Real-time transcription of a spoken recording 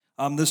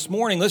This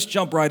morning, let's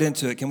jump right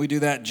into it. Can we do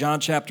that? John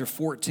chapter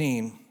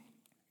 14.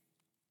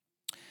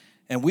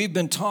 And we've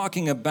been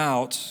talking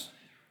about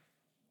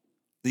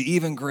the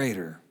even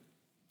greater,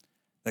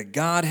 that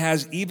God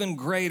has even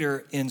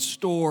greater in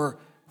store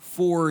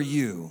for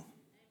you.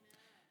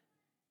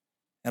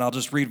 And I'll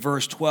just read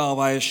verse 12.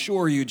 I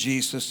assure you,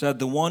 Jesus said,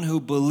 the one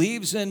who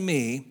believes in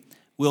me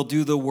will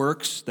do the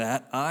works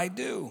that I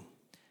do.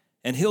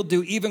 And he'll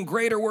do even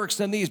greater works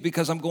than these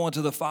because I'm going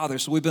to the Father.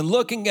 So we've been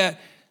looking at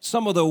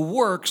some of the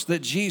works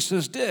that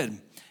Jesus did.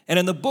 And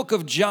in the book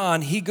of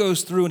John, he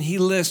goes through and he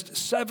lists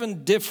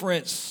 7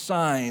 different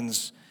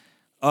signs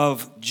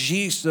of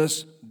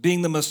Jesus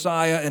being the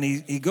Messiah. And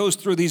he goes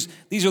through these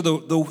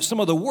are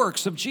some of the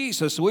works of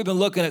Jesus. So we've been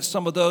looking at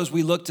some of those.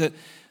 We looked at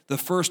the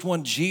first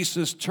one,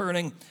 Jesus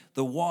turning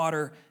the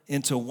water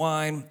into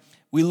wine.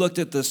 We looked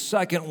at the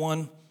second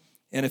one,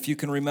 and if you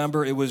can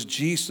remember, it was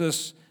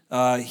Jesus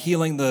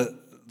healing the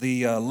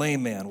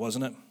lame man,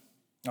 wasn't it?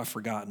 I've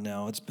forgotten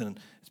now. It's been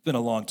a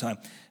long time.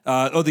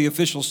 The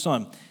official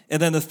son.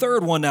 And then the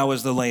third one now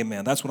is the lame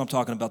man. That's what I'm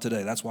talking about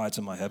today. That's why it's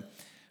in my head.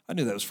 I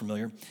knew that was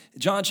familiar.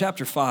 John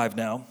chapter 5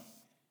 now.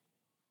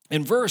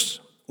 In verse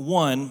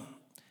 1,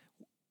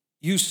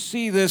 you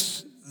see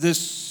this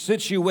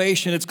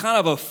situation. It's kind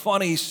of a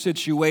funny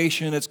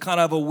situation. It's kind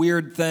of a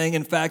weird thing.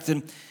 In fact,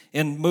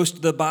 in most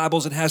of the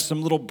Bibles, it has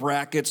some little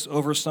brackets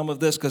over some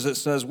of this because it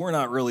says, we're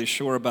not really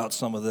sure about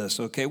some of this,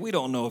 okay? We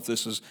don't know if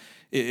this is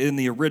in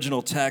the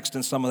original text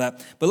and some of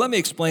that. But let me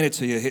explain it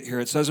to you here.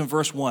 It says in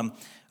verse 1,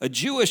 a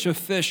Jewish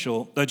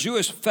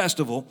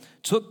festival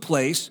took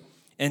place,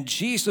 and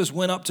Jesus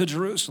went up to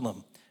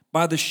Jerusalem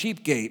by the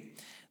sheep gate.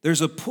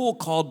 There's a pool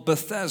called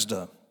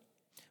Bethesda,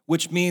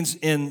 which means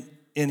in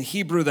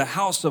Hebrew, the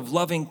house of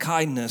loving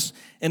kindness,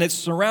 and it's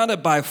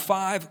surrounded by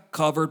 5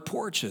 covered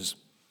porches.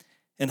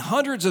 And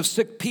hundreds of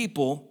sick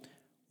people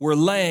were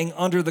laying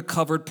under the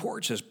covered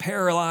porches,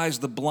 paralyzed,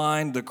 the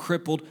blind, the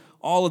crippled,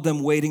 all of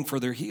them waiting for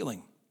their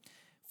healing.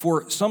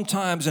 For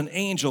sometimes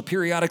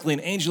periodically an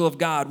angel of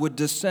God would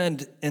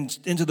descend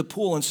into the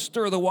pool and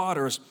stir the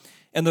waters,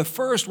 and the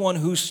first one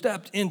who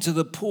stepped into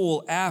the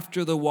pool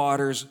after the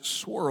waters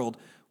swirled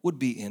would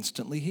be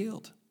instantly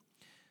healed.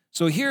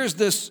 So here's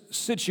this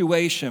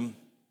situation.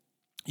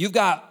 You've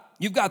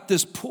got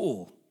this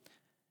pool,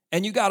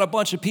 and you got a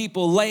bunch of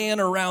people laying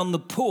around the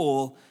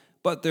pool,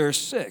 but they're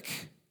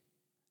sick.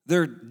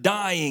 They're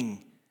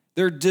dying.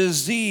 They're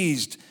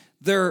diseased.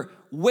 They're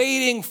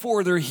waiting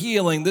for their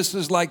healing. This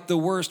is like the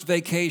worst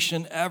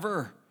vacation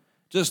ever.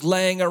 Just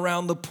laying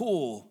around the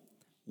pool,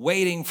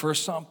 waiting for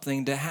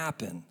something to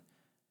happen.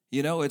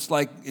 You know, it's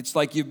like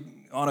you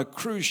on a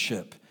cruise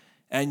ship,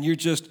 and you're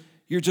just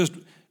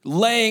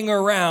laying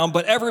around,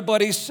 but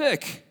everybody's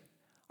sick.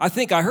 I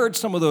think I heard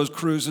some of those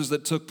cruises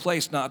that took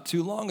place not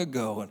too long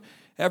ago, and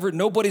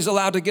nobody's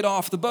allowed to get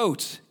off the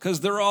boat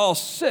because they're all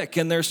sick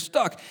and they're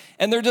stuck,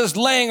 and they're just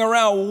laying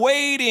around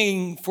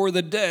waiting for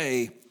the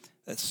day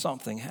that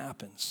something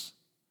happens.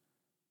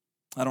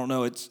 I don't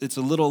know, it's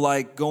a little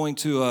like going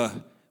to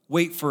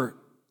wait for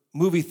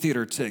movie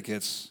theater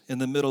tickets in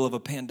the middle of a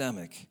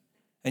pandemic,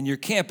 and you're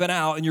camping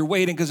out and you're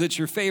waiting because it's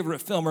your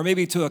favorite film, or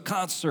maybe to a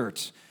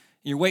concert.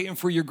 You're waiting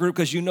for your group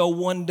because you know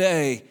one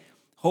day,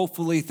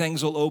 hopefully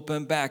things will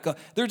open back up.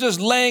 They're just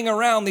laying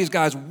around, these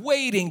guys,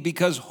 waiting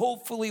because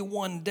hopefully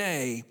one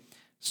day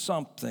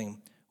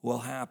something will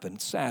happen.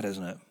 It's sad,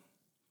 isn't it?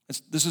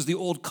 This is the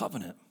old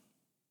covenant.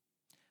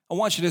 I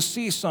want you to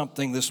see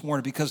something this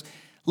morning because,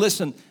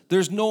 listen,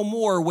 there's no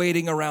more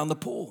waiting around the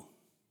pool.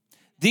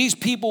 These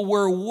people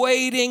were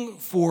waiting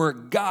for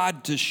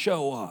God to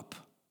show up.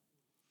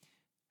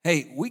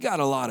 Hey, we got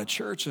a lot of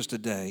churches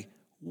today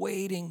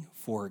waiting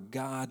for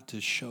God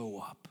to show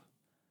up.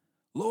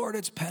 Lord,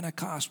 it's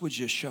Pentecost. Would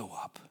you show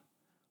up?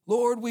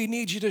 Lord, we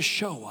need you to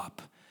show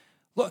up.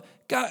 Look,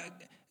 God,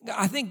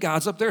 I think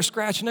God's up there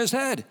scratching his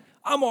head.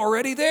 I'm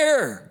already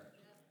there.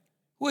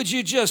 Would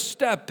you just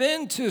step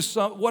into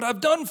what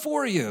I've done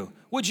for you?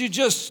 Would you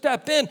just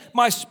step in?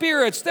 My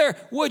Spirit's there.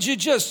 Would you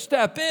just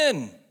step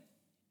in?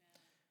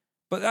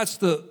 But that's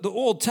the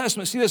Old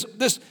Testament. See,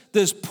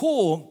 this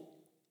pool,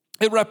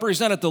 it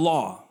represented the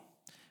law.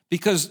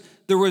 Because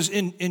there was,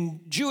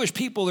 in Jewish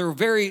people, they were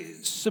very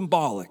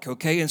symbolic,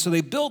 okay? And so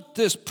they built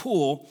this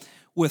pool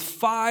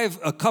with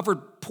a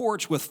covered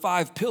porch with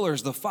 5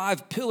 pillars. The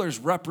 5 pillars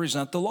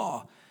represent the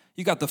law.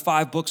 You got the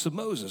 5 books of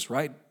Moses,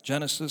 right?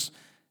 Genesis,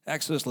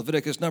 Exodus,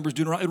 Leviticus, Numbers,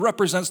 Deuteronomy. It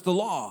represents the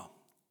law.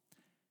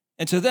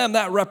 And to them,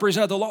 that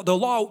represented the law. The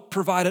law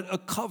provided a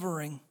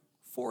covering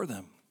for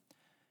them.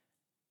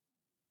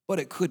 But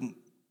it couldn't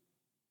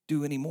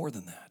do any more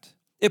than that.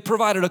 It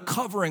provided a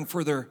covering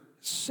for their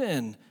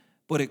sin,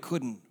 but it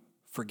couldn't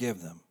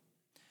forgive them.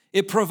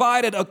 It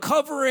provided a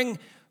covering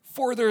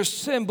for their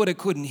sin, but it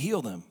couldn't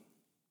heal them.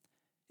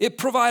 It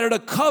provided a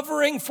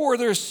covering for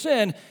their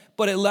sin,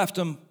 but it left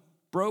them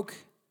broke.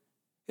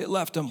 It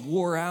left them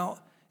wore out.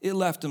 It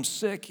left them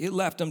sick. It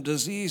left them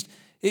diseased.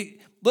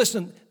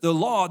 Listen, the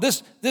law,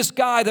 this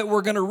guy that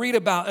we're going to read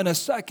about in a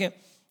second,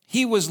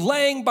 he was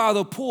laying by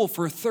the pool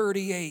for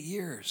 38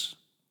 years.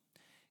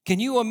 Can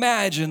you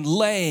imagine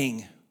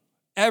laying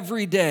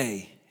every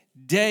day,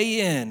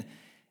 day in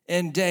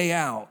and day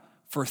out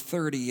for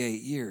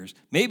 38 years.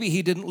 Maybe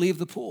he didn't leave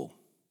the pool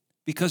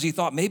because he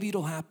thought maybe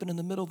it'll happen in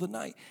the middle of the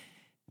night.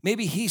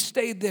 Maybe he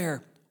stayed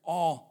there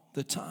all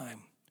the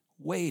time,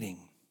 waiting.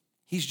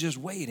 He's just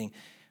waiting.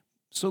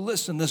 So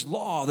listen, this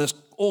law, this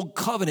old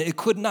covenant, it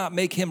could not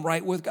make him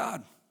right with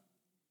God.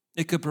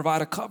 It could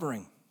provide a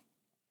covering.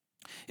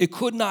 It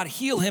could not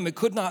heal him. It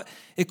could not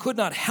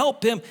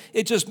help him.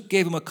 It just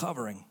gave him a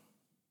covering.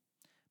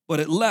 But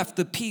it left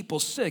the people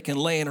sick and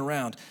laying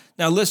around.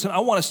 Now listen, I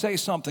want to say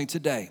something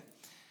today.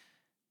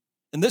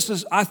 And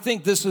I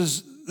think this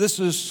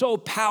is so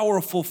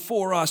powerful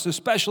for us,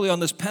 especially on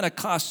this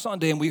Pentecost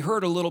Sunday, and we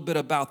heard a little bit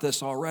about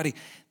this already,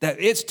 that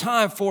it's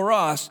time for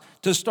us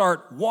to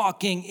start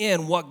walking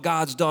in what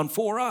God's done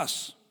for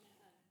us.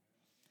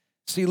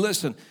 See,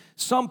 listen,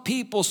 some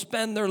people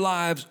spend their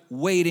lives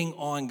waiting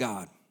on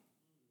God.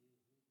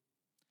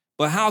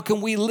 But how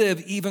can we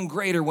live even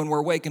greater when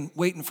we're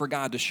waiting for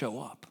God to show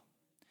up?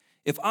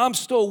 If I'm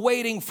still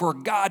waiting for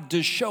God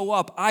to show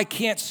up, I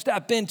can't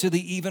step into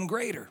the even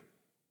greater.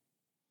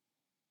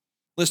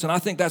 Listen, I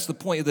think that's the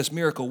point of this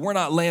miracle. We're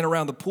not laying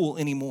around the pool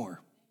anymore.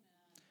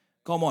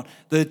 Come on.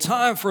 The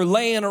time for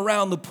laying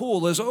around the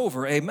pool is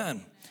over.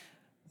 Amen.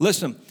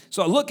 Listen,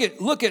 so look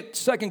at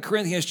 2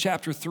 Corinthians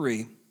chapter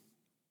 3.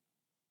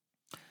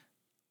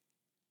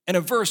 And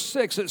in verse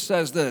 6, it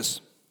says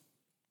this: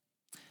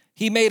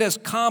 He made us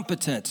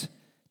competent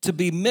to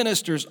be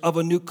ministers of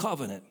a new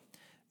covenant,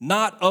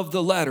 not of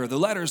the letter. The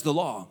letter is the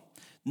law.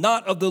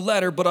 Not of the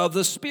letter, but of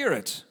the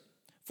Spirit.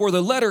 For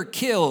the letter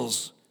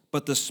kills,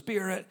 but the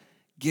Spirit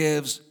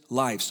gives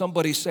life.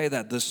 Somebody say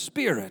that. The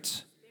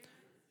Spirit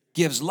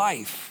gives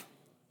life.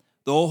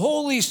 The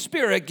Holy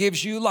Spirit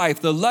gives you life.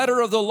 The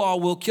letter of the law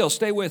will kill.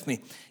 Stay with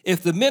me.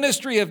 If the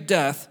ministry of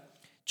death,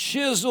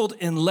 chiseled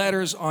in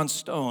letters on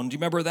stone. Do you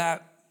remember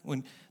that?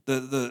 When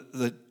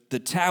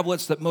the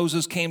tablets that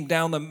Moses came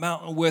down the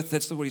mountain with,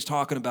 that's what he's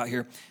talking about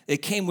here.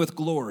 It came with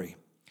glory,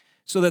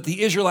 so that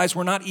the Israelites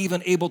were not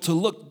even able to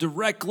look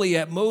directly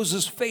at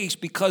Moses' face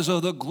because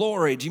of the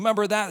glory. Do you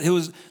remember that?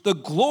 The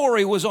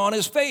glory was on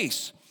his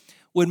face.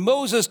 When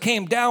Moses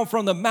came down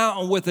from the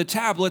mountain with the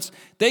tablets,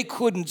 they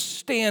couldn't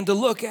stand to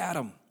look at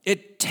him.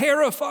 It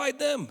terrified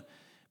them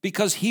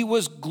because he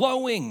was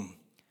glowing.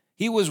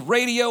 He was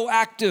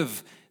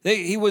radioactive.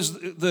 He was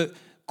the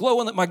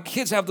glowing that my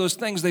kids have those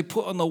things they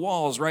put on the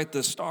walls, right?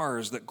 The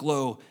stars that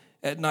glow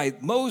at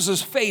night.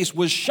 Moses' face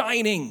was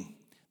shining.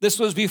 This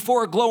was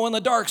before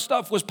glow-in-the-dark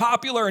stuff was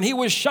popular, and he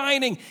was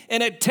shining,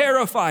 and it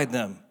terrified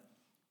them.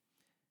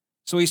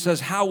 So he says,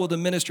 how will the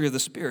ministry of the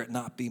Spirit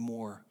not be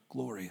more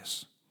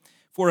glorious?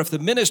 For if the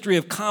ministry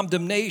of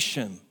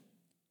condemnation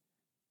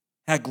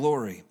had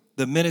glory,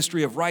 the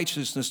ministry of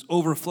righteousness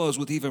overflows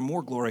with even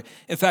more glory.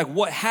 In fact,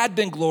 what had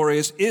been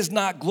glorious is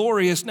not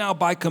glorious now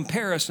by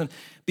comparison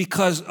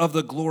because of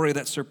the glory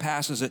that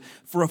surpasses it.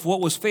 For if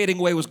what was fading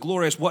away was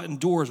glorious, what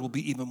endures will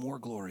be even more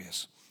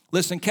glorious.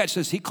 Listen, catch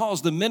this. He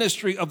calls the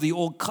ministry of the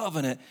old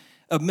covenant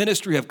a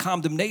ministry of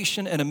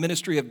condemnation and a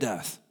ministry of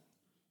death.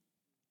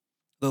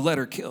 The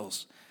letter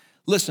kills.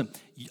 Listen,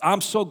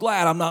 I'm so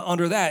glad I'm not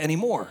under that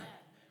anymore.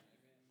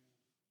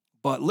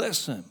 But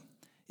listen,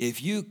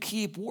 if you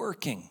keep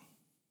working,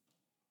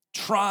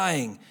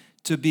 trying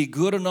to be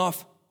good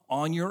enough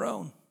on your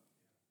own,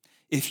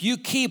 if you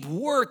keep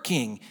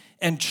working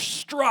and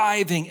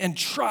striving and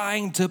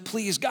trying to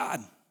please God,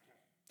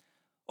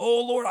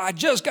 oh, Lord, I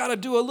just got to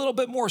do a little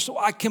bit more so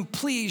I can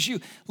please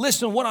you.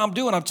 Listen, what I'm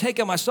doing, I'm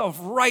taking myself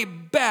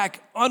right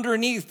back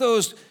underneath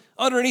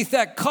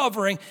that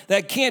covering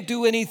that can't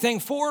do anything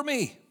for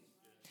me.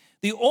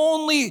 The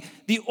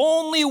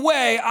only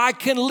way I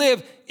can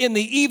live in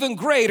the even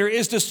greater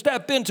is to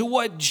step into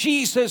what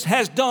Jesus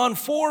has done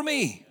for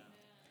me.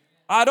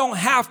 I don't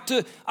have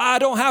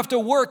to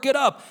work it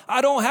up.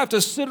 I don't have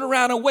to sit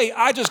around and wait.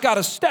 I just got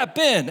to step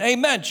in.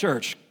 Amen,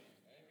 church.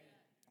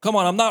 Come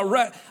on,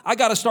 I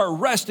got to start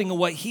resting in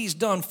what he's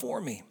done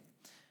for me.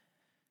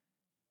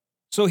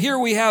 So here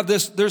we have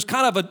this, there's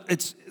kind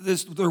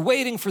of they're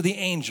waiting for the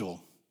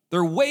angel.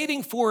 They're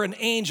waiting for an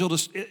angel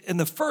and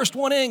the first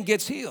one in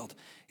gets healed.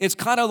 It's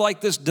kind of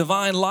like this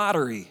divine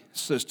lottery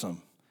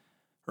system,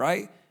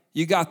 right?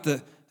 You got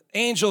the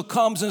angel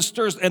comes and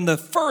stirs, and the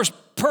first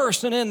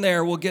person in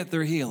there will get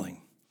their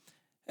healing.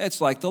 It's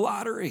like the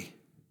lottery.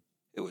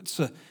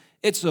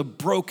 It's a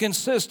broken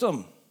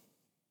system.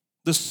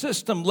 The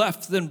system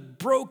left them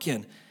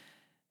broken.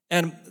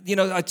 And,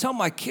 I tell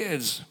my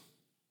kids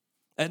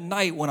at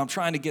night when I'm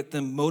trying to get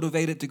them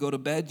motivated to go to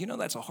bed,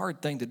 that's a hard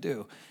thing to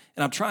do.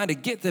 And I'm trying to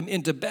get them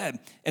into bed.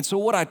 And so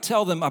what I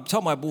tell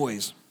my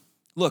boys,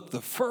 look,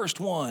 the first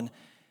one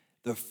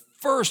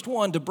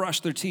to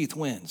brush their teeth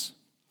wins.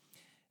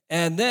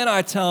 And then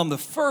I tell them the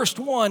first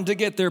one to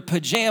get their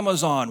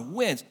pajamas on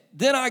wins.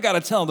 Then I got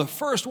to tell them the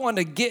first one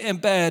to get in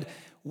bed,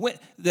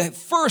 the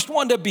first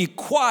one to be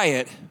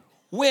quiet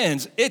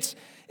wins. It's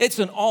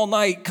an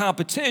all-night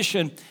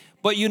competition,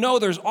 but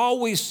there's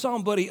always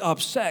somebody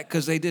upset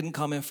because they didn't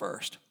come in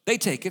first. They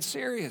take it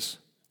serious.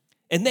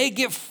 And they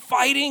get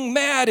fighting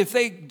mad if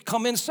they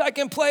come in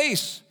second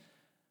place.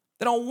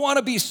 They don't want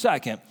to be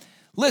second.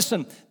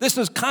 Listen, this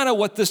is kind of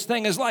what this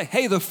thing is like.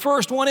 Hey, the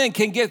first one in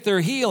can get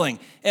their healing,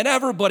 and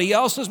everybody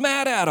else is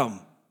mad at them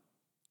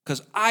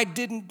because I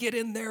didn't get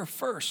in there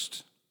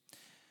first.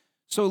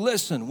 So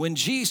listen, when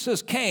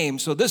Jesus came,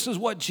 so this is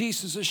what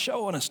Jesus is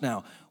showing us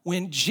now.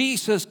 When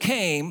Jesus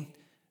came,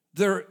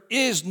 there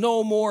is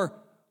no more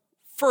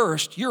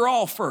first. You're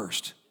all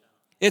first.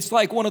 It's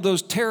like one of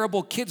those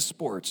terrible kids'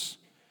 sports.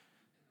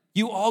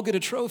 You all get a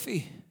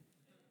trophy.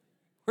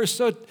 We're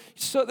so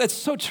that's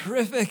so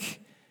terrific.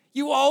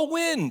 You all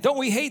win. Don't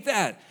we hate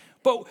that?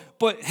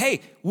 But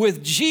hey,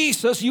 with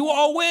Jesus, you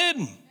all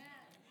win.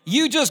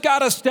 You just got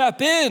to step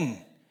in.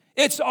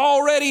 It's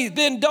already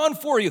been done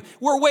for you.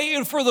 We're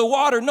waiting for the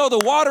water. No, the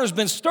water's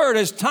been stirred.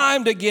 It's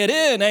time to get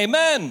in.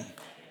 Amen.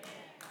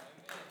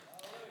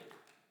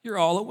 You're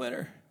all a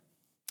winner.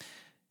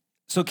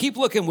 So keep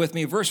looking with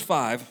me. Verse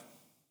 5.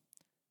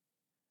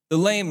 The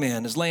lame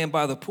man is laying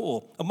by the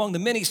pool. Among the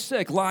many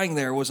sick lying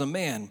there was a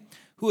man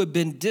who had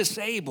been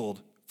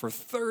disabled for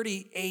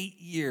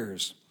 38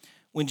 years.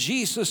 When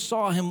Jesus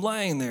saw him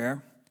lying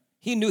there,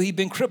 he knew he'd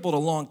been crippled a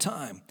long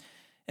time.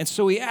 And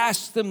so he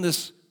asked them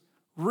this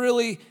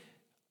really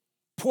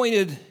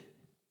pointed,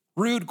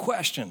 rude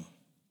question.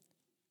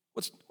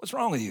 What's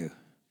wrong with you?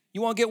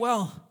 You want to get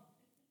well?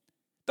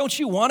 Don't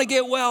you want to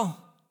get well?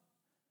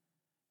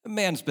 The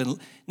man's been,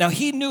 now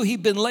he knew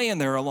he'd been laying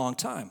there a long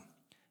time.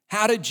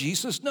 How did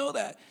Jesus know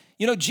that?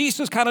 You know,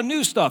 Jesus kind of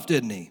knew stuff,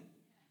 didn't he?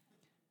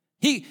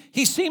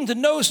 He seemed to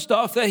know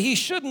stuff that he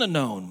shouldn't have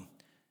known.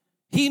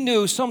 He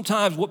knew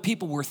sometimes what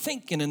people were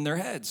thinking in their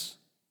heads.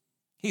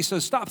 He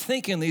says, stop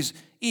thinking these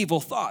evil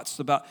thoughts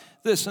about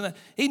this and that.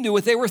 He knew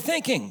what they were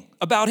thinking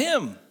about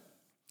him.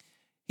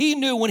 He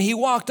knew when he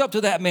walked up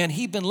to that man,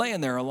 he'd been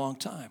laying there a long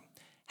time.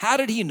 How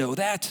did he know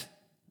that?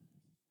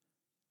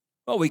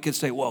 Well, we could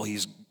say, well,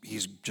 he's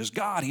just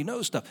God. He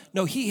knows stuff.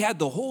 No, he had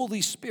the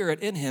Holy Spirit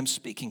in him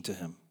speaking to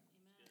him.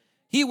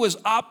 He was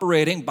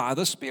operating by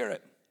the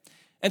Spirit.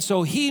 And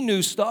so he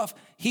knew stuff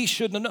he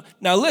shouldn't have known.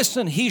 Now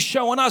listen, he's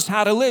showing us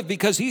how to live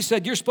because he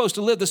said, you're supposed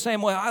to live the same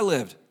way I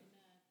lived.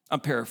 I'm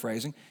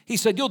paraphrasing. He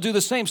said, you'll do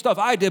the same stuff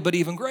I did, but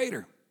even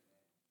greater.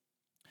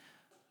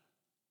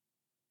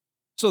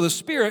 So the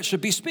Spirit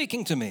should be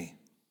speaking to me,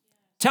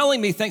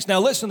 telling me things. Now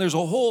listen,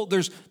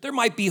 there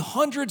might be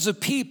hundreds of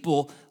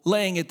people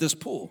laying at this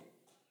pool.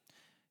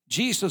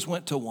 Jesus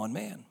went to one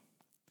man.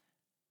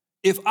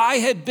 If I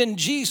had been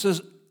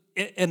Jesus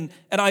and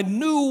I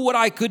knew what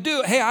I could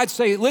do, hey, I'd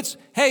say,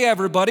 hey,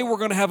 everybody, we're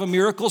going to have a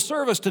miracle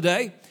service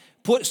today.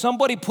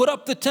 Somebody put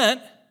up the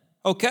tent,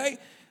 okay?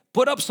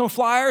 Put up some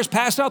flyers,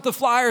 pass out the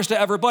flyers to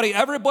everybody.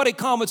 Everybody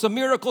come, it's a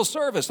miracle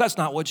service. That's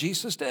not what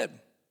Jesus did.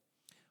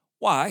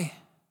 Why?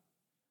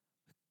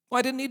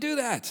 Why didn't he do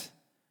that?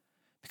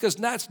 Because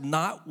that's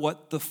not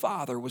what the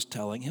Father was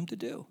telling him to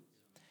do.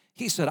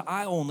 He said,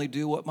 I only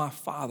do what my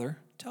Father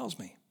tells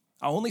me.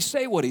 I only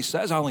say what he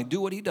says. I only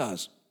do what he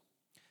does.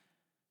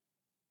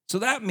 So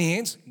that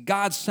means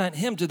God sent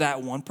him to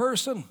that one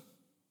person.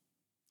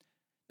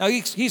 Now,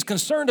 he's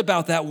concerned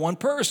about that one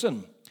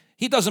person.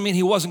 He doesn't mean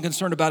he wasn't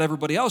concerned about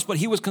everybody else, but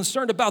he was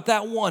concerned about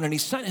that one, and he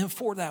sent him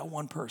for that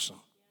one person.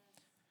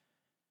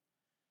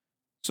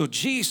 So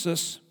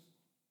Jesus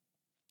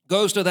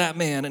goes to that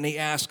man, and he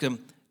asks him,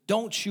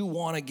 don't you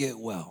want to get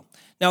well?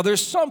 Now,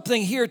 there's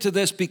something here to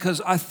this because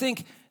I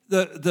think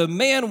the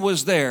man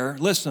was there.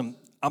 Listen,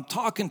 I'm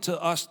talking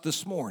to us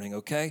this morning,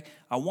 okay?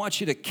 I want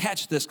you to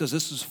catch this because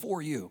this is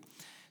for you.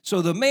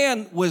 So the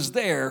man was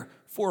there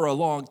for a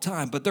long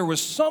time, but there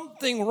was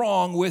something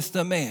wrong with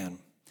the man.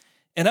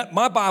 And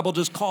my Bible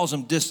just calls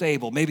him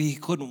disabled. Maybe he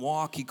couldn't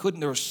walk.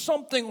 There was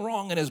something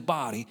wrong in his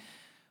body.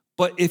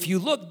 But if you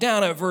look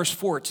down at verse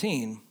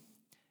 14,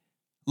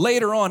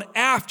 later on,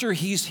 after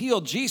he's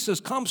healed,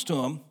 Jesus comes to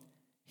him.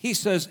 He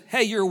says,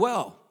 hey, you're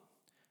well.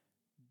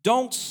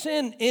 Don't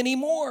sin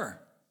anymore,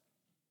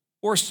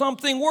 or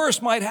something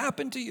worse might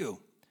happen to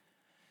you.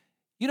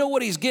 You know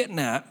what he's getting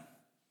at?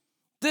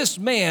 This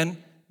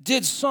man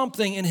did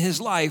something in his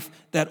life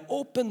that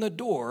opened the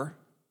door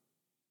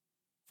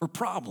for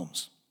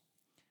problems.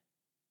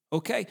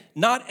 Okay?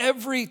 Not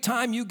every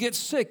time you get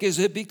sick is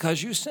it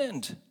because you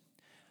sinned.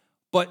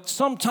 But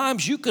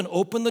sometimes you can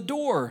open the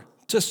door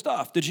to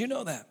stuff. Did you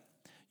know that?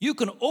 You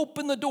can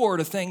open the door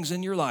to things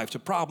in your life, to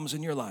problems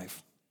in your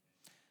life.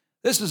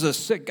 This is a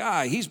sick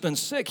guy. He's been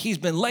sick. He's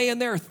been laying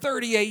there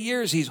 38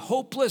 years. He's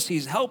hopeless.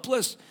 He's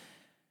helpless.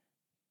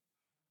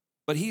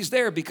 But he's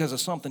there because of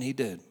something he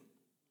did.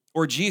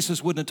 Or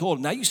Jesus wouldn't have told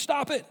him, now you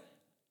stop it,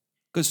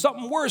 because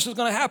something worse is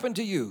going to happen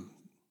to you.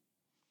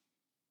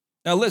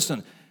 Now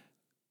listen,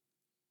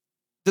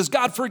 does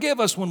God forgive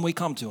us when we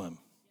come to him?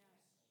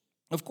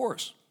 Of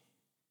course.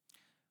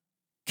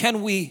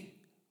 Can we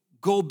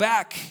go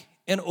back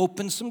and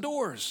open some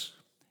doors?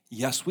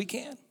 Yes, we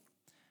can.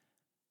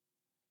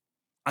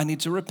 I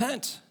need to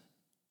repent.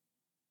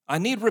 I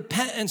need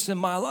repentance in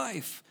my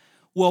life.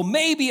 Well,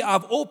 maybe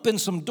I've opened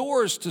some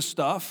doors to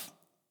stuff.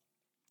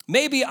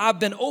 Maybe I've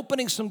been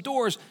opening some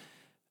doors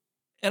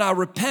and I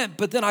repent,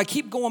 but then I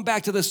keep going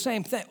back to the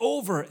same thing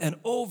over and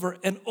over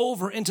and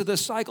over into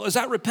this cycle. Is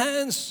that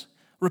repentance?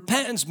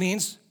 Repentance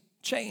means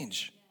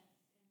change.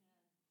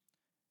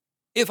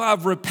 If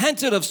I've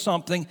repented of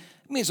something,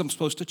 it means I'm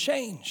supposed to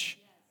change.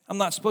 I'm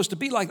not supposed to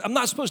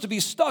be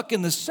stuck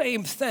in the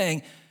same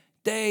thing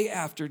day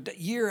after day,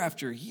 year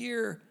after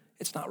year.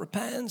 It's not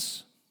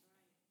repentance.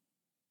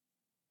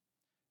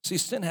 See,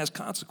 sin has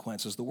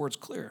consequences. The word's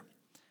clear.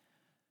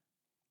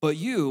 But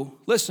you,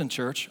 listen,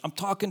 church, I'm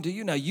talking to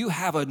you now. You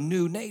have a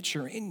new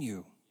nature in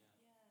you.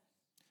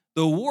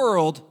 The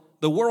world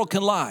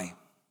can lie.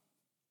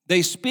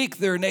 They speak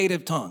their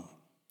native tongue.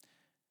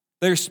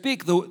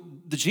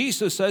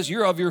 Jesus says,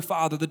 you're of your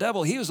father, the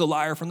devil. He was a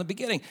liar from the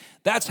beginning.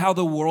 That's how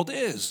the world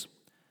is.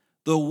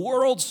 The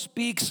world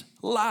speaks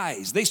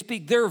lies. They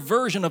speak their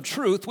version of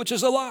truth, which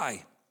is a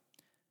lie.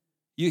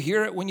 You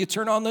hear it when you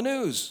turn on the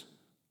news.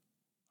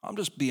 I'm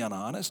just being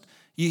honest.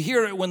 You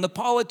hear it when the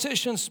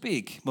politicians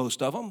speak,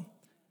 most of them.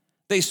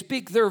 They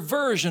speak their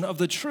version of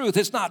the truth.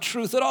 It's not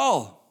truth at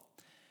all.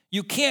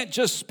 You can't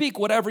just speak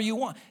whatever you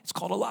want. It's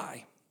called a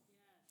lie.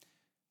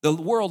 The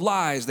world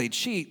lies, they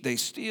cheat, they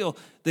steal,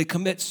 they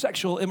commit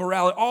sexual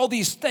immorality. All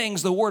these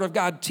things the Word of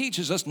God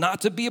teaches us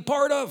not to be a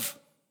part of.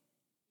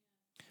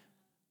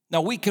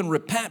 Now, we can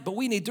repent, but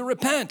we need to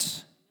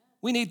repent.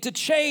 We need to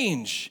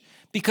change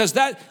because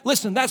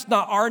that's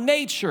not our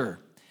nature.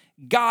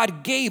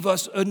 God gave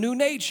us a new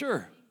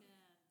nature.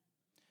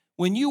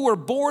 When you were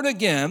born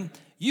again,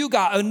 you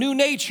got a new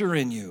nature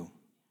in you.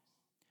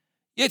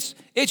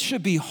 It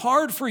should be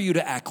hard for you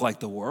to act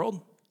like the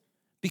world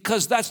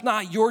because that's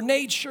not your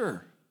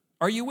nature.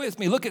 Are you with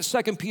me? Look at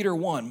 2 Peter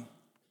 1,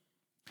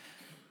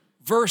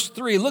 verse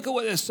 3. Look at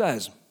what it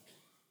says.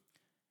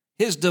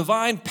 His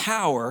divine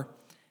power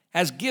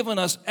has given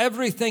us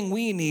everything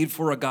we need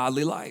for a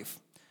godly life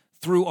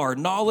through our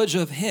knowledge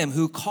of him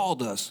who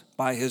called us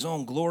by his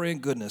own glory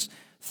and goodness.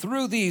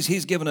 Through these,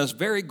 he's given us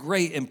very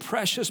great and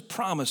precious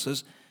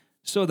promises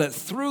so that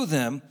through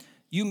them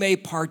you may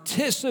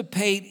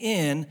participate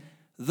in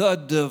the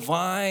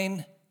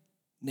divine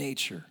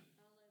nature.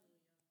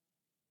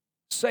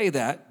 Say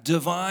that,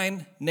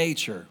 divine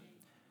nature.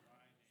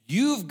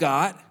 You've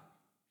got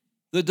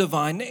the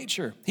divine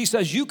nature. He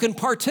says you can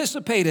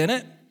participate in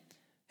it,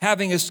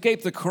 having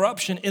escaped the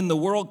corruption in the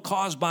world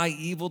caused by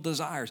evil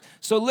desires.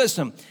 So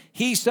listen,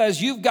 he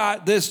says you've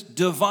got this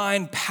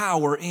divine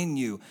power in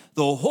you.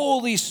 The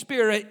Holy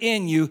Spirit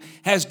in you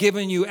has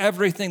given you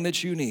everything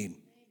that you need.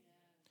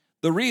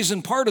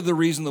 Part of the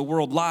reason the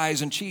world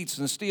lies and cheats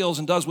and steals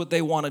and does what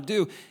they want to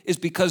do is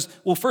because,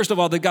 well, first of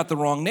all, they've got the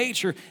wrong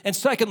nature. And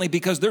secondly,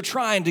 because they're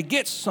trying to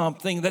get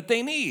something that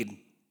they need.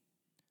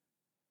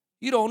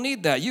 You don't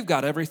need that. You've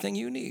got everything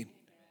you need.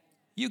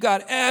 You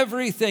got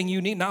everything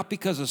you need, not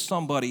because of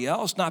somebody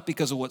else, not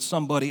because of what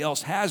somebody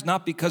else has,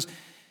 not because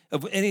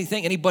of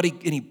anything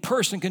any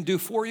person can do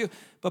for you,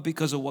 but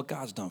because of what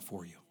God's done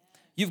for you.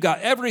 You've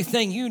got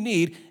everything you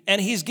need,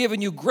 and he's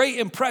given you great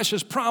and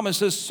precious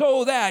promises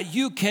so that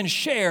you can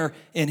share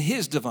in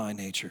his divine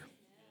nature.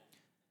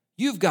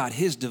 You've got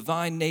his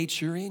divine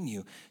nature in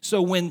you.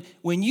 So when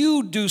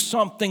you do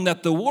something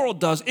that the world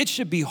does, it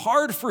should be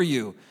hard for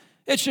you.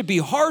 It should be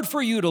hard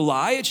for you to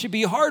lie. It should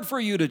be hard for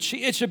you to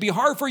cheat. It should be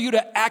hard for you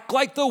to act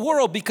like the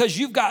world because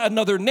you've got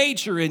another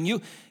nature in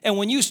you. And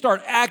when you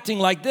start acting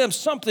like them,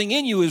 something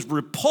in you is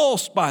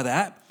repulsed by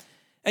that.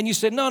 And you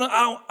say, no,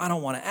 I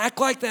don't want to act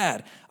like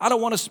that. I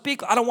don't want to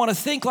speak. I don't want to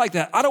think like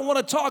that. I don't want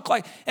to talk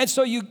like. And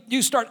so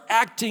you start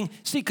acting,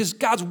 because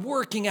God's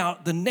working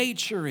out the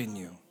nature in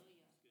you.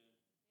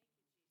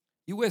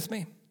 You with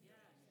me?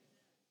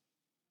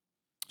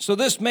 So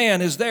this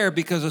man is there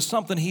because of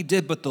something he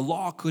did, but the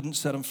law couldn't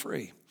set him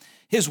free.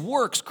 His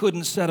works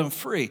couldn't set him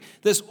free.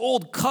 This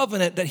old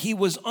covenant that he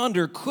was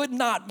under could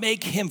not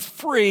make him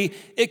free.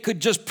 It could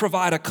just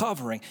provide a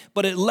covering,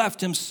 but it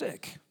left him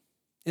sick.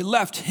 It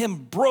left him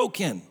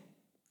broken.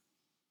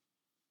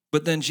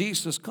 But then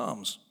Jesus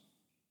comes.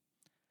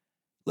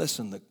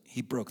 Listen,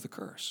 he broke the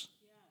curse.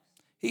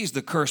 He's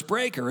the curse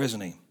breaker, isn't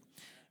he?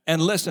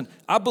 And listen,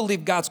 I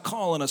believe God's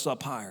calling us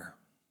up higher.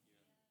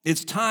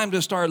 It's time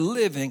to start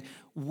living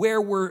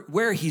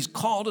where he's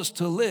called us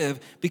to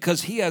live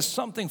because he has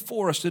something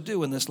for us to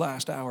do in this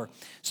last hour.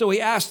 So he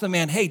asked the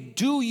man, hey,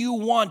 do you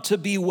want to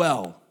be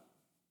well?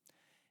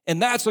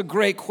 And that's a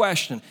great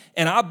question.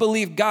 And I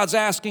believe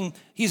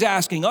he's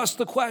asking us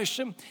the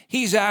question.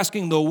 He's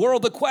asking the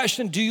world the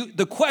question.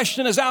 The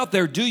question is out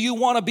there. Do you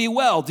want to be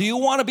well? Do you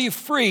want to be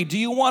free? Do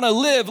you want to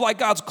live like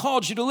God's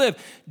called you to live?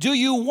 Do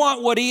you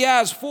want what he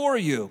has for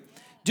you?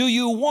 Do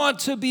you want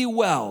to be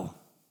well?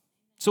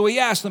 So he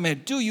asked the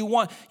man, do you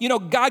want,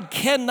 God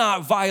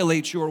cannot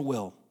violate your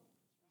will.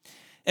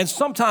 And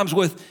sometimes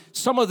with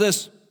some of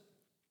this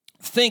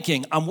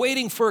thinking, I'm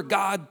waiting for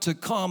God to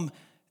come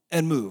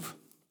and move.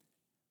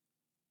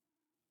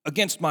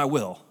 Against my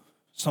will,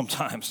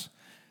 sometimes.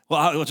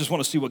 Well, I just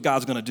want to see what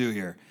God's going to do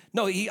here.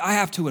 No, I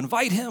have to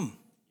invite him.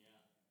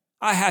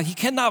 He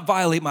cannot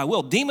violate my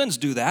will. Demons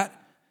do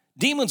that.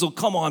 Demons will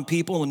come on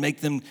people and make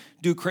them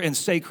do and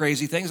say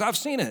crazy things. I've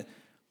seen it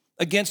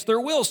against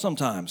their will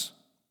sometimes.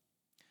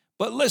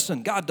 But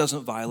listen, God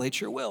doesn't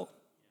violate your will.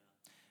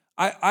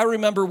 I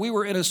remember we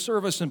were in a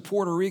service in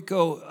Puerto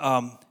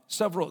Rico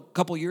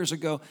couple years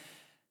ago,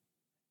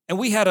 and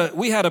we had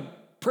a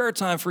prayer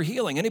time for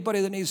healing.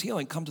 Anybody that needs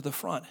healing, come to the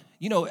front.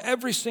 You know,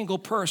 every single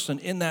person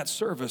in that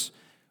service,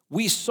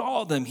 we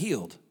saw them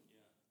healed.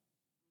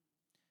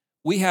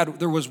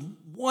 There was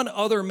one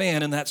other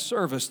man in that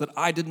service that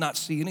I did not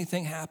see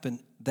anything happen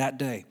that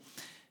day.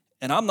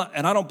 And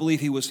I don't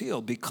believe he was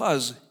healed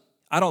because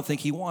I don't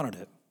think he wanted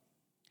it.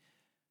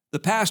 The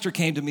pastor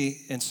came to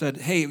me and said,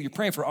 hey, you're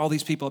praying for all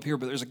these people up here,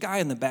 but there's a guy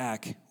in the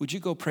back. Would you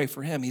go pray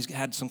for him? He's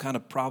had some kind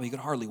of problem. He could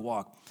hardly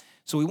walk.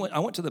 So I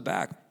went to the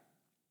back.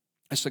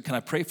 I said, can I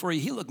pray for you?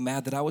 He looked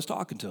mad that I was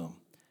talking to him.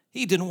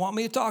 He didn't want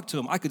me to talk to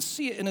him. I could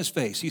see it in his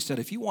face. He said,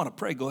 if you want to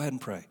pray, go ahead and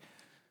pray.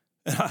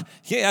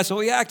 Yeah, that's how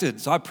he acted.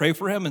 So I prayed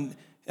for him, and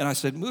I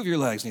said, move your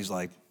legs. And he's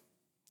like,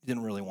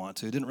 didn't really want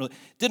to,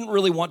 didn't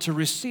really want to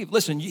receive.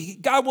 Listen,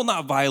 God will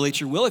not violate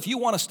your will. If you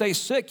want to stay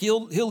sick,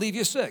 he'll leave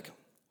you sick.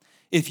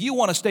 If you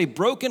want to stay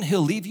broken,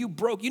 he'll leave you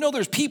broke. You know,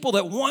 there's people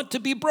that want to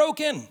be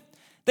broken.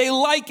 They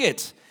like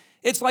it.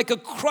 It's like a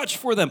crutch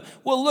for them.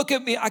 Well, look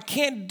at me. I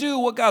can't do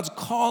what God's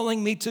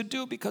calling me to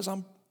do because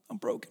I'm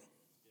broken.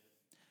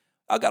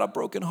 I got a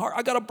broken heart.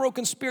 I got a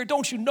broken spirit.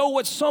 Don't you know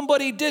what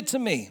somebody did to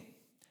me?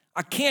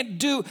 I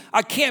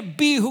can't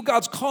be who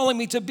God's calling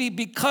me to be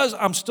because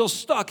I'm still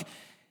stuck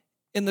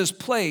in this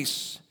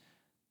place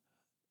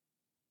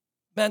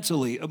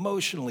mentally,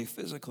 emotionally,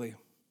 physically.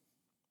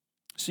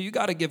 So you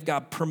got to give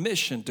God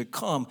permission to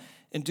come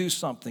and do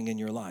something in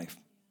your life.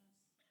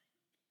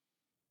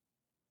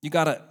 You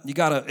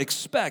gotta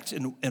expect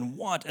and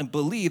want and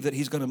believe that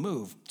he's going to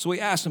move. So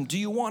we asked him, do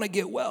you want to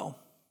get well?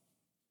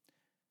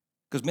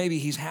 Because maybe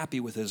he's happy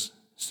with his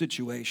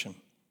situation.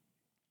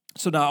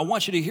 So now I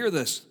want you to hear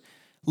this.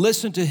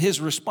 Listen to his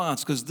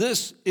response, because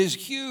this is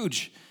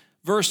huge.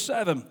 Verse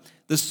 7,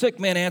 the sick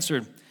man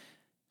answered,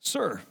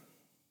 sir,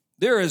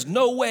 there is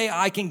no way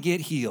I can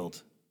get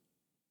healed.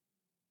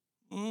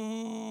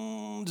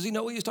 Does he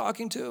know who he's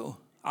talking to?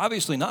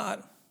 Obviously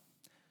not.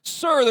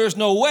 Sir, there's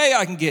no way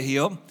I can get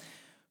healed.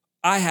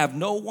 I have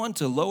no one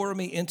to lower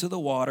me into the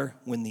water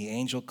when the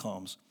angel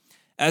comes.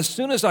 As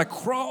soon as I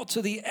crawl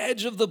to the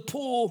edge of the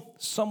pool,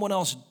 someone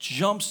else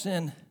jumps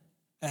in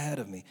ahead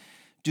of me.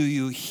 Do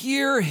you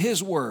hear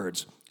his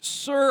words?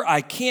 Sir,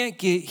 I can't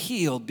get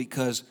healed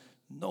because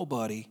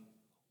nobody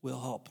will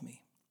help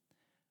me.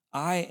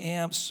 I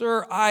am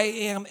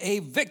a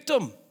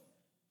victim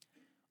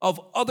of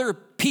other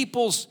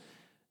people's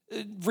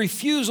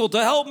refusal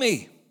to help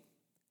me.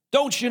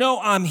 Don't you know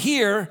I'm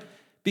here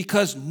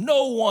because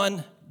no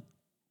one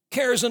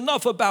cares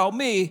enough about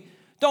me?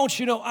 Don't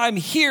you know I'm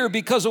here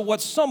because of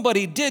what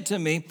somebody did to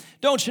me?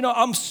 Don't you know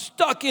I'm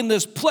stuck in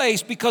this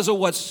place because of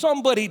what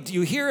somebody, do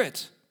you hear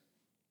it?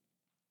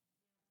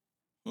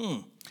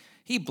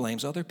 He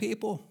blames other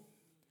people.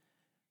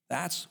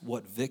 That's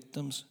what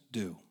victims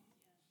do.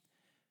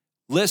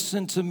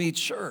 Listen to me,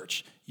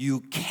 church.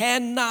 You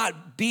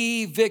cannot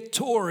be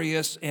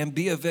victorious and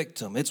be a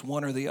victim. It's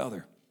one or the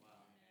other.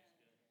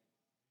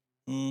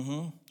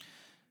 You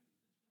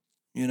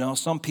know,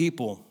 some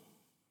people,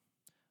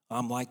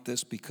 I'm like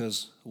this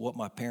because of what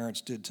my parents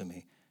did to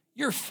me.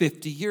 You're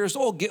 50 years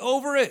old. Get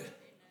over it.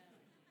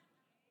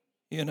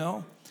 You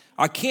know,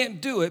 I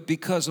can't do it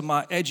because of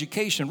my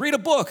education. Read a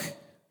book.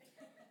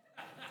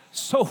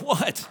 So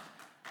what?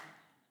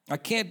 I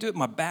can't do it,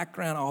 my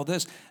background, all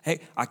this. Hey,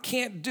 I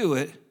can't do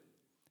it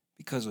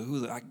because of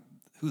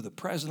who the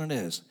president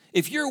is.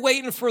 If you're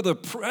waiting for the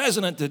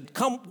president to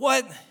come,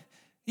 what?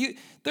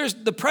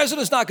 The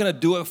president's not going to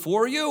do it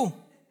for you.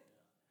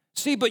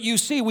 See, but you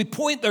see, we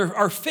point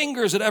our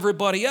fingers at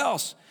everybody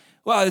else.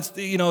 Well, it's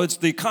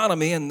the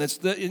economy, and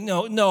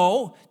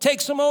no,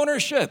 take some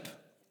ownership.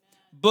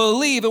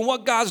 Believe in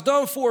what God's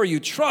done for you.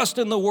 Trust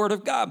in the Word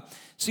of God.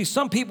 See,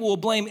 some people will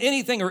blame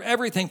anything or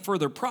everything for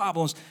their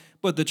problems,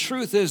 but the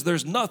truth is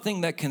there's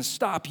nothing that can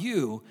stop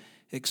you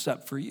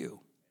except for you.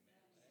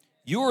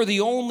 You're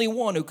the only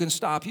one who can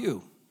stop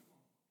you.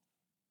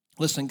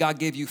 Listen, God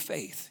gave you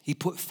faith. He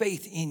put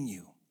faith in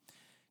you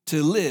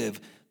to live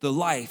the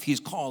life he's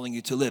calling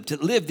you to live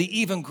the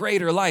even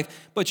greater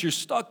life, but you're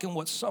stuck in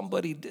what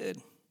somebody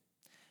did.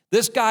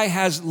 This guy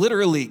has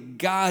literally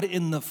God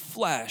in the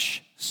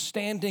flesh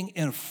standing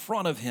in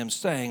front of him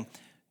saying,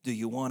 do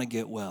you want to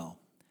get well?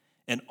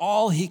 And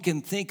all he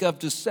can think of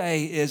to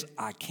say is,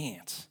 I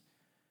can't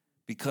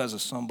because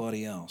of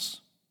somebody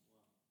else.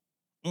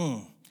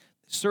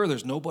 Sir,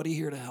 there's nobody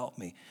here to help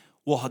me.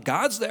 Well,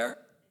 God's there.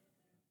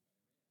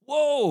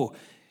 Whoa.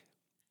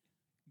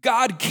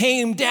 God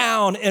came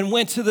down and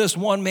went to this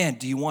one man.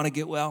 Do you want to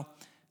get well?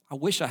 I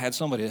wish I had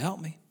somebody to help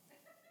me.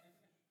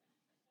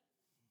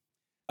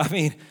 I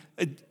mean,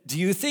 do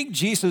you think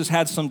Jesus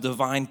had some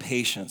divine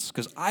patience?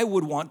 Because I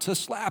would want to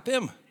slap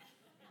him.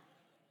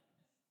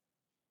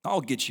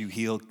 I'll get you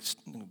healed,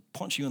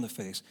 punch you in the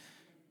face.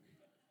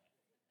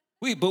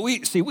 We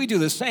do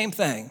the same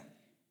thing.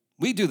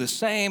 We do the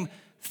same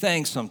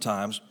thing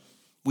sometimes.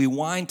 We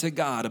whine to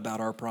God about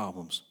our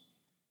problems.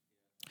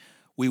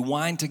 We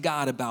whine to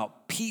God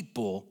about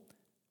people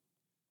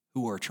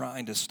who are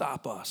trying to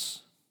stop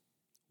us.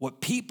 what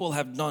people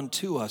have done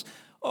to us.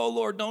 Oh,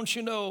 Lord, don't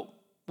you know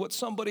what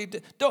somebody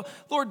did?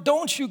 Lord,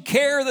 don't you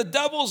care the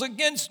devil's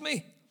against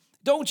me?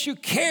 Don't you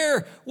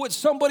care what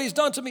somebody's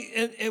done to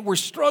me? And we're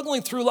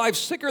struggling through life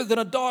sicker than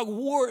a dog,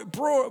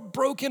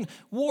 broken,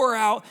 wore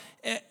out,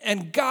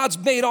 and God's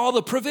made all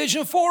the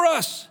provision for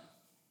us.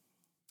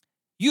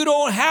 You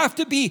don't have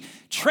to be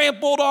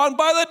trampled on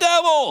by the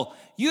devil.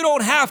 You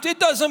don't have to. It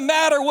doesn't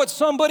matter what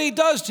somebody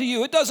does to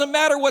you. It doesn't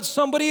matter what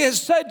somebody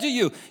has said to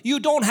you. You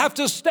don't have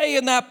to stay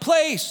in that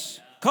place.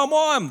 Come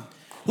on.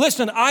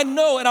 Listen, I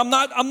know, and I'm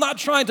not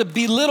trying to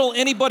belittle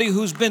anybody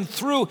who's been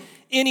through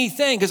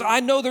anything, because I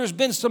know there's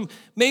been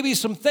maybe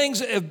some things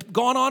that have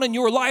gone on in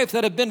your life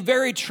that have been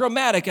very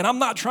traumatic, and I'm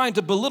not trying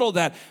to belittle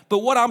that. But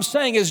what I'm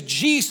saying is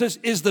Jesus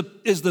is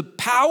the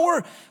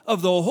power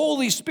of the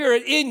Holy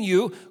Spirit in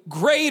you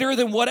greater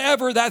than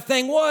whatever that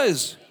thing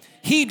was.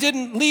 He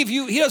didn't leave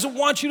you. He doesn't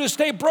want you to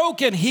stay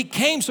broken. He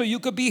came so you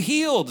could be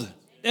healed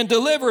and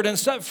delivered and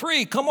set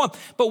free. Come on.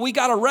 But we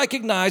got to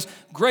recognize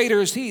greater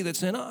is he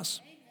that's in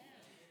us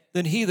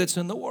than he that's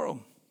in the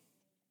world.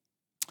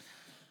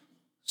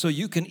 So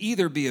you can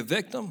either be a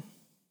victim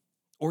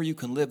or you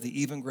can live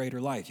the even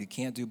greater life. You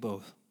can't do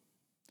both.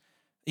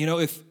 You know,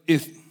 if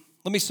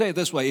let me say it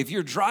this way, if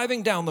you're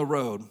driving down the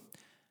road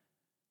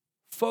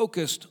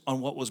focused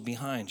on what was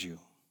behind you,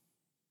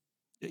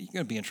 you're going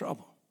to be in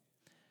trouble.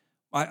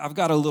 I've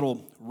got a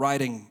little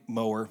riding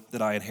mower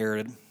that I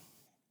inherited,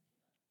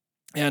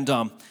 and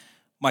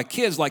my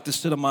kids like to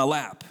sit on my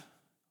lap.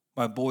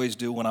 My boys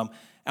do when I'm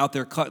out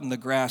there cutting the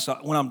grass.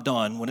 When I'm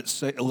done, when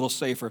it's a little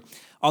safer,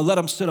 I'll let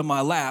them sit on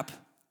my lap,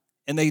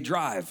 and they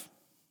drive.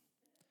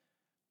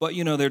 But,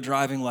 you know, they're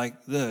driving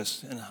like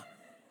this, and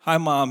hi,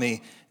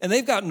 Mommy, and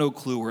they've got no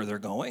clue where they're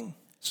going.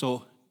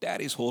 So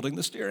Daddy's holding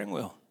the steering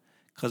wheel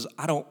because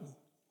I don't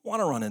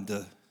want to run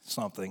into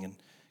something and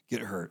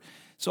get hurt.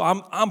 So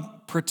I'm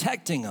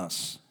protecting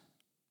us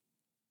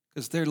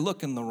because they're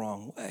looking the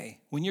wrong way.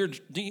 When you're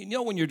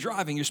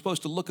driving, you're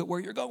supposed to look at where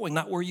you're going,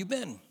 not where you've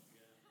been.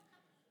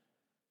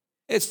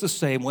 It's the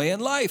same way in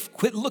life.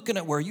 Quit looking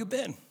at where you've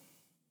been.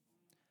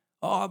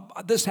 Oh,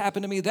 this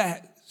happened to me,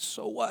 that.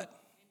 So what?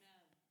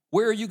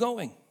 Where are you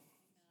going?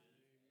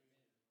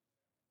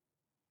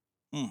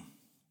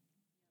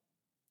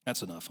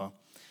 That's enough, huh?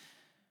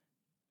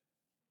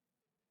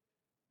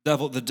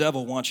 The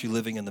devil wants you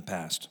living in the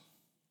past.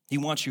 He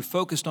wants you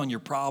focused on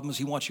your problems.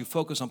 He wants you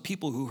focused on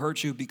people who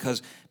hurt you,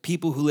 because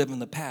people who live in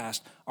the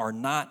past are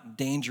not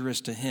dangerous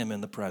to him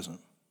in the present.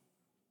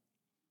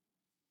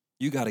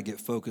 You got to get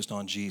focused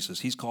on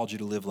Jesus. He's called you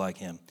to live like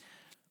him.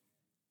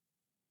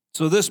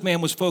 So this man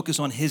was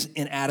focused on his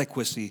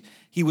inadequacy.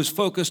 He was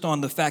focused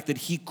on the fact that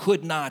he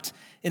could not,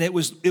 and it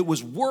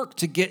was work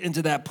to get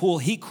into that pool.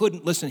 He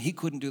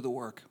couldn't do the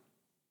work.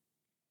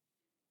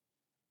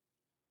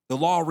 The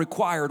law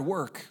required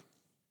work.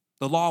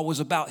 The law was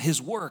about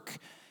his work.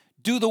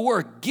 Do the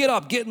work. Get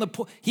up, get in the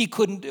pool. He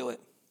couldn't do it.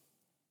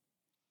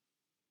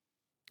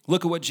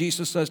 Look at what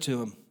Jesus says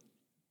to him.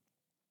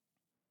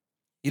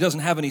 He doesn't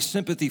have any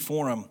sympathy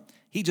for him.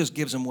 He just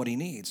gives him what he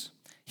needs.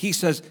 He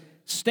says,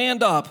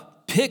 stand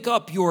up, pick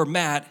up your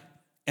mat,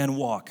 and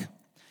walk.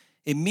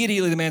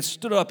 Immediately the man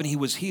stood up and he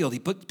was healed. He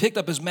picked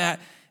up his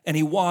mat and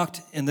he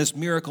walked, and this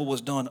miracle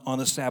was done on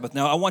the Sabbath.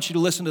 Now, I want you to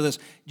listen to this.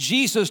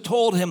 Jesus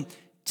told him,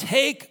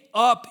 take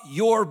up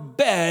your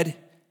bed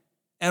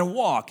and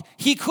walk.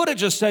 He could have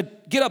just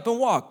said, get up and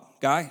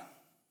walk, guy.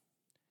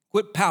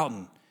 Quit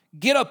pouting.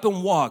 Get up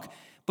and walk.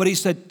 But he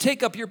said,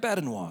 take up your bed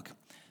and walk.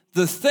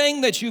 The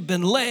thing that you've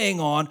been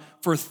laying on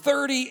for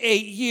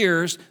 38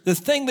 years, the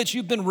thing that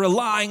you've been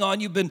relying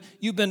on, you've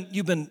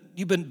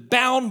been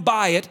bound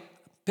by it,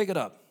 pick it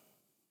up.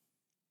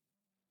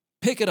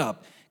 Pick it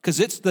up. Because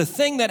it's the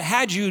thing that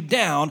had you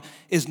down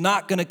is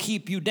not going to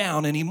keep you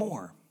down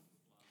anymore.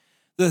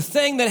 The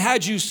thing that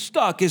had you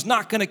stuck is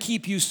not going to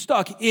keep you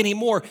stuck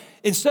anymore.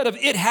 Instead of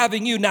it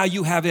having you, now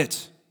you have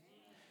it.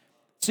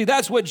 See,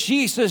 that's what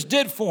Jesus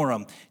did for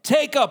him.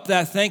 Take up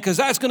that thing, because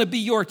that's going to be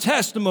your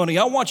testimony.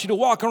 I want you to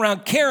walk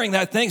around carrying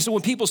that thing, so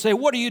when people say,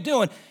 what are you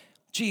doing?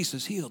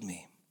 Jesus healed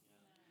me.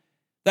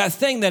 That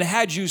thing that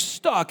had you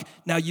stuck,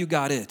 now you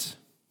got it.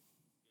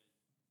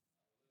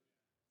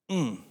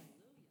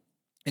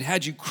 It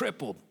had you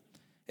crippled.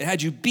 It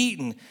had you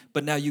beaten,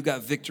 but now you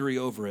got victory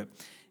over it.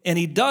 And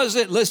he does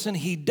it, listen,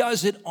 he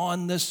does it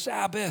on the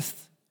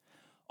Sabbath,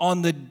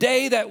 on the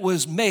day that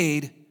was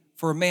made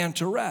for man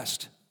to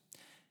rest.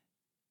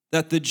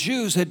 That the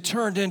Jews had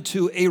turned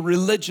into a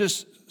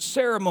religious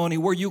ceremony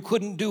where you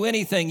couldn't do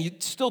anything.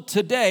 Still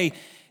today,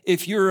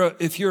 if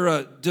you're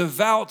a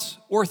devout,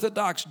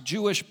 Orthodox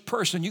Jewish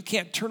person, you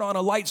can't turn on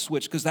a light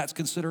switch because that's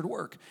considered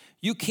work.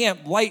 You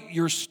can't light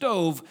your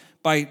stove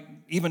by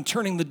even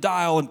turning the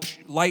dial and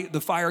light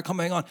the fire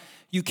coming on.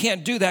 You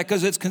can't do that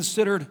because it's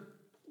considered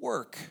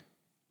work.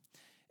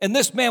 And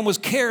this man was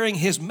carrying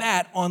his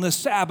mat on the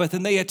Sabbath,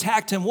 and they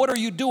attacked him. What are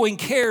you doing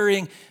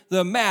carrying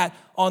the mat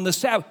on the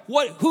Sabbath?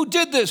 Who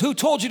did this? Who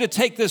told you to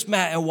take this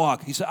mat and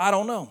walk? He said, I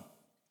don't know.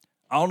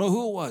 I don't know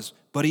who it was,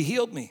 but he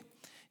healed me.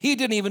 He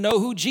didn't even know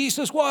who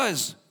Jesus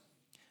was,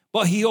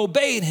 but he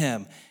obeyed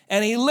him.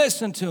 and he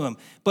listened to him.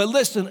 But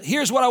listen,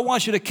 here's what I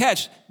want you to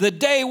catch. The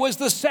day was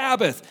the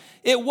Sabbath.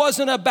 It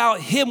wasn't about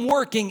him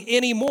working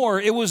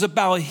anymore. It was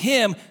about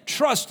him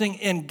trusting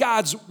in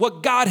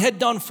what God had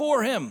done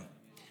for him.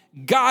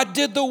 God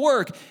did the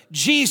work.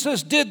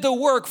 Jesus did the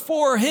work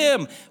for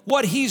him.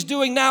 What he's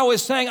doing now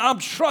is saying, I'm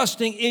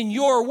trusting in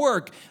your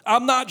work.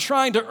 I'm not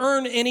trying to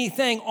earn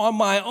anything on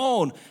my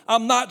own.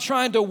 I'm not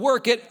trying to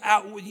work it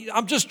out.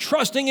 I'm just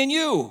trusting in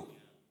you.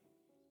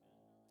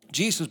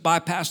 Jesus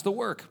bypassed the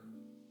work.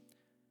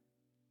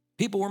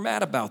 People were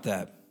mad about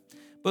that.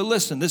 But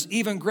listen, this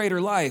even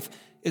greater life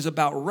is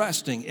about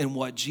resting in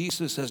what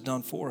Jesus has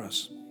done for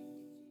us.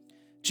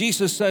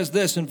 Jesus says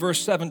this in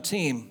verse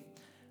 17,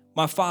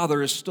 my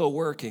Father is still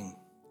working,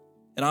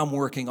 and I'm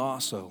working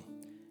also.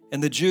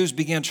 And the Jews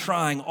began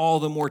trying all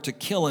the more to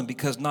kill him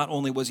because not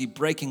only was he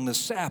breaking the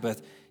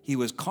Sabbath, he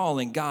was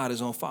calling God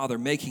his own Father,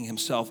 making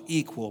himself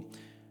equal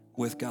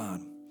with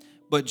God.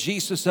 But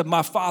Jesus said,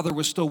 my Father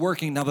was still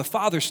working. Now the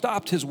Father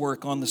stopped his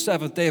work on the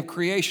seventh day of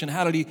creation.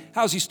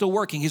 How's he still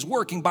working? He's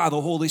working by the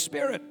Holy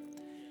Spirit.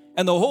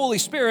 And the Holy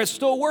Spirit's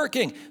still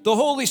working. The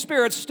Holy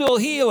Spirit's still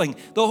healing.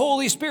 The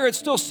Holy Spirit's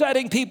still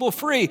setting people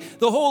free.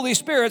 The Holy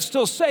Spirit's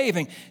still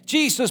saving.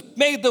 Jesus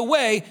made the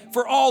way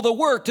for all the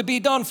work to be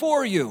done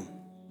for you.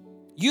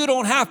 You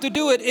don't have to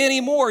do it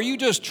anymore. You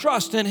just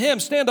trust in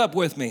him. Stand up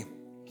with me.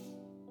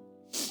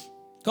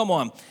 Come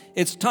on.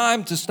 It's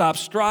time to stop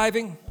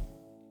striving.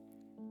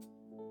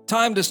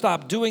 Time to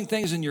stop doing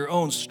things in your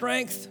own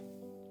strength.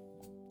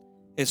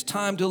 It's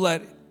time to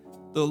let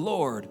the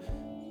Lord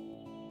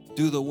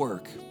do the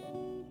work.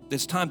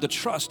 It's time to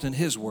trust in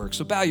his work.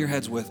 So bow your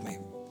heads with me.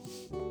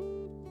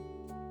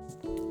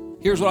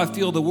 Here's what I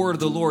feel the word of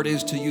the Lord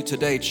is to you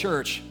today,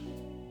 church.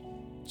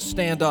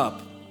 Stand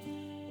up.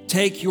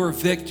 Take your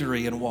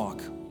victory and walk.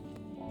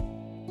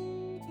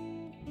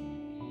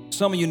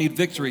 Some of you need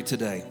victory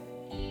today.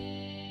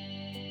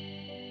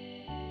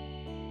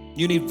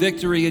 You need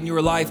victory in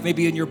your life,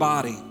 maybe in your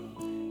body.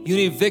 You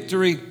need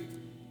victory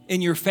in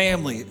your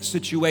family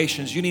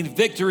situations. You need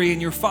victory in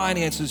your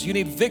finances. You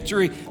need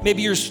victory.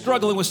 Maybe you're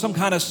struggling with some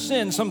kind of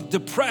sin, some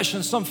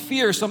depression, some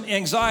fear, some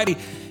anxiety.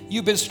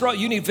 You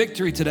need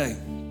victory today.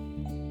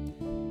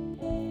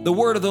 The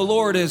word of the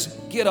Lord is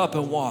get up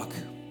and walk.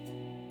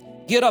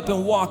 Get up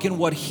and walk in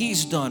what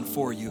he's done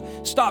for you.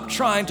 Stop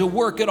trying to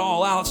work it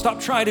all out. Stop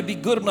trying to be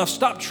good enough.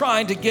 Stop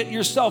trying to get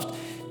yourself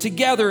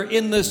together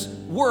in this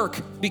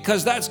work,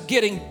 because that's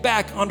getting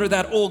back under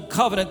that old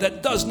covenant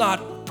that does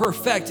not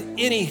perfect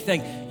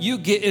anything. You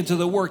get into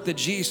the work that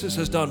Jesus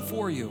has done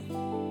for you.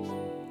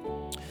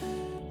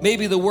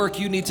 Maybe the work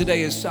you need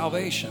today is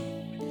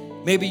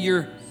salvation. Maybe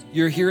you're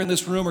here in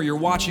this room or you're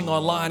watching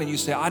online and you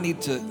say, I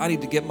need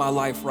to get my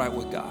life right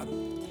with God.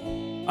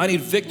 I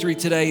need victory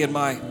today in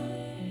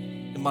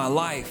my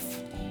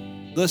life.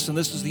 Listen,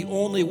 this is the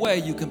only way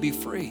you can be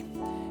free,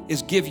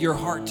 is give your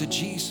heart to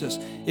Jesus.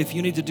 If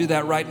you need to do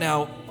that right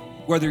now,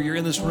 whether you're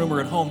in this room or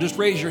at home, just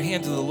raise your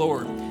hand to the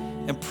Lord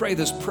and pray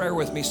this prayer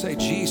with me. Say,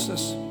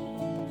 Jesus,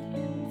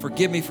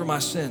 forgive me for my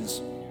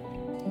sins.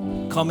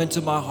 Come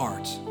into my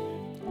heart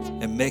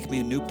and make me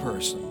a new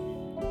person.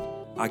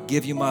 I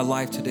give you my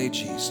life today,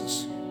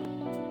 Jesus.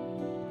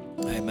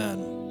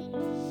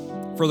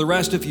 Amen. For the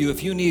rest of you,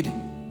 if you need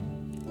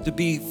to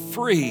be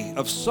free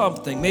of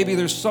something, maybe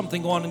there's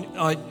something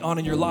on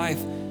in your life,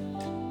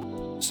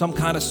 some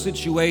kind of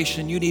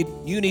situation, you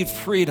need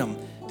freedom.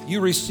 You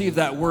receive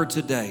that word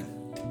today.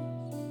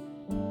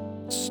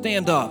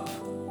 Stand up.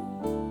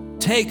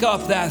 Take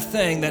up that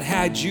thing that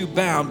had you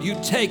bound. You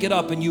take it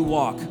up and you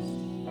walk.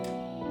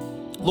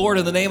 Lord,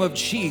 in the name of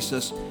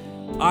Jesus,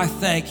 I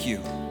thank you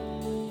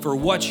for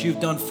what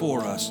you've done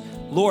for us.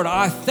 Lord,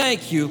 I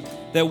thank you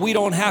that we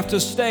don't have to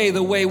stay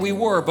the way we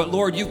were, but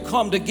Lord, you've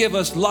come to give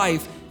us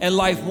life and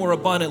life more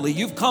abundantly.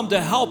 You've come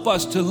to help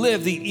us to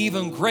live the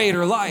even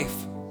greater life.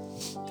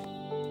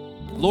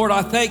 Lord,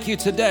 I thank you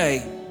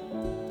today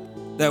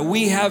that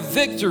we have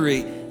victory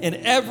in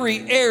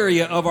every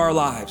area of our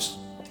lives.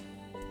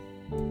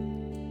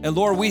 And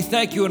Lord, we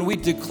thank you and we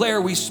declare,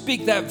 we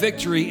speak that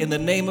victory in the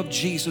name of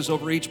Jesus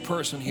over each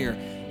person here.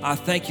 I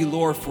thank you,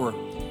 Lord, for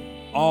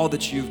all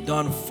that you've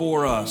done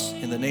for us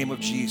in the name of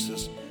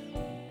Jesus.